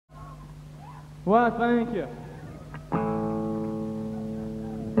Well, thank you.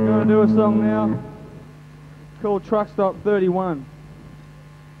 Gonna do a song now called Truckstop 31.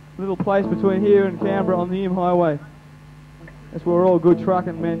 A little place between here and Canberra on the M Highway. That's where all good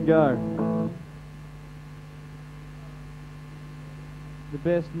trucking men go. The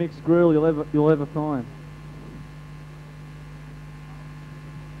best mixed grill you'll ever find.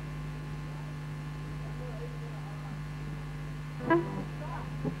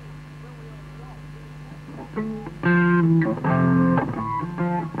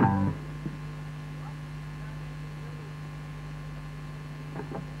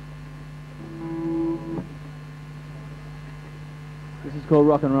 This is called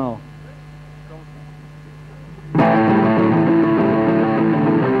Rock and Roll.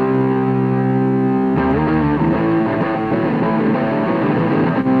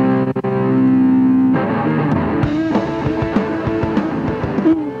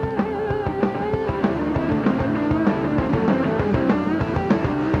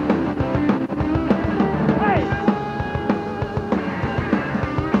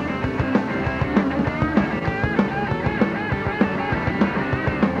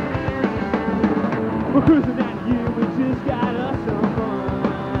 We're cruising down to you, we just got us some fun.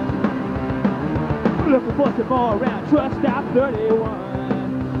 We're looking for some more around Truckstop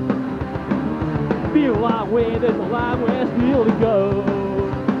 31. Feel a long way, there's a long way still to go.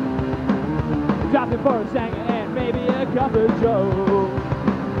 Dropping for a sanger and maybe a cup of joe.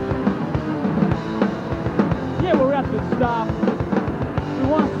 Yeah, we're at the stop. We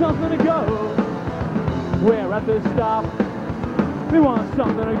want something to go. We're at the stop. We want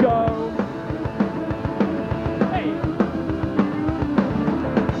something to go.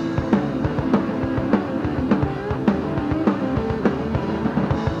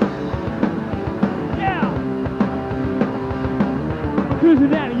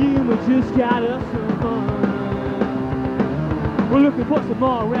 Cruising down to you, we just got us some fun. We're looking for some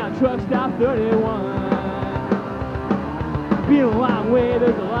more around Truckstop 31. Been a long way,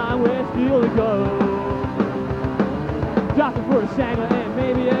 there's a long way still to go. Dropping for a sanger and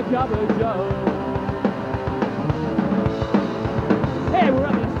maybe a cup of joe. Hey, we're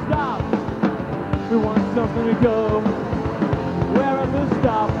at the stop. We want something to go. We're at the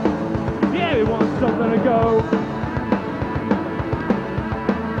stop. Yeah, we want something to go.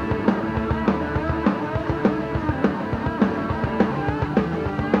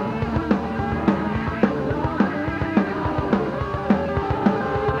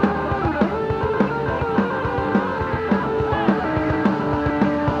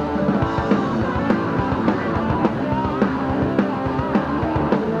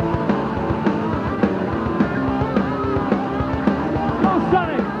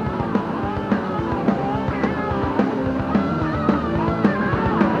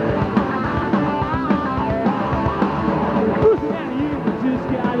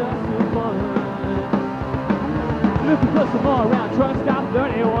 Looking for some more around Truckstop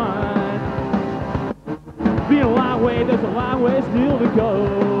 31. Been a long way, there's a long way still to go.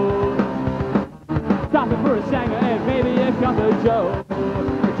 Stopping for a sanger and maybe a cup of joe.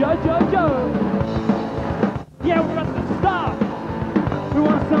 Joe. Yeah, we're at the stop. We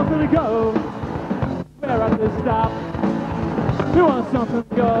want something to go. We're at the stop. We want something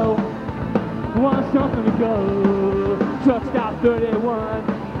to go. We want something to go. Truckstop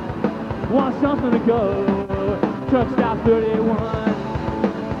 31. Want something to go. Truckstop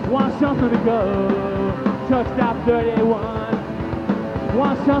 31. Want something to go. Truckstop 31.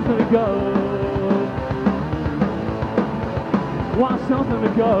 Want something to go. Want something to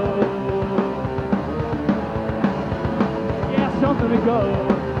go. Yeah, something to go.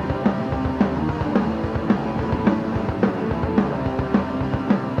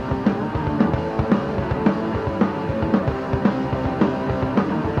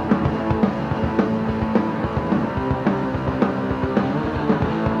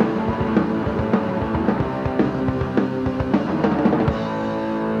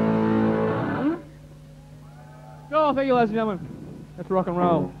 Oh, thank you, ladies and gentlemen. That's rock and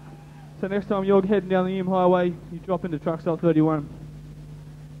roll. So next time you're heading down the M Highway, you drop into Truckstop 31.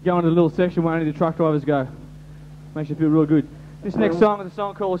 Go into the little section where only the truck drivers go. Makes you feel real good. This next song is a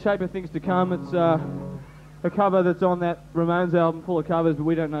song called Shape of Things to Come. It's a cover that's on that Ramones album full of covers, but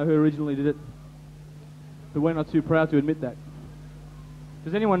we don't know who originally did it. But we're not too proud to admit that.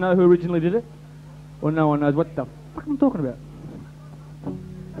 Does anyone know who originally did it? Or no one knows what the fuck I'm talking about?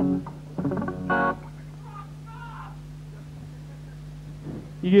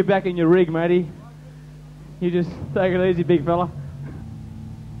 You get back in your rig, matey. You just take it easy, big fella.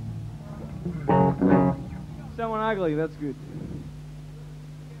 Someone ugly, that's good.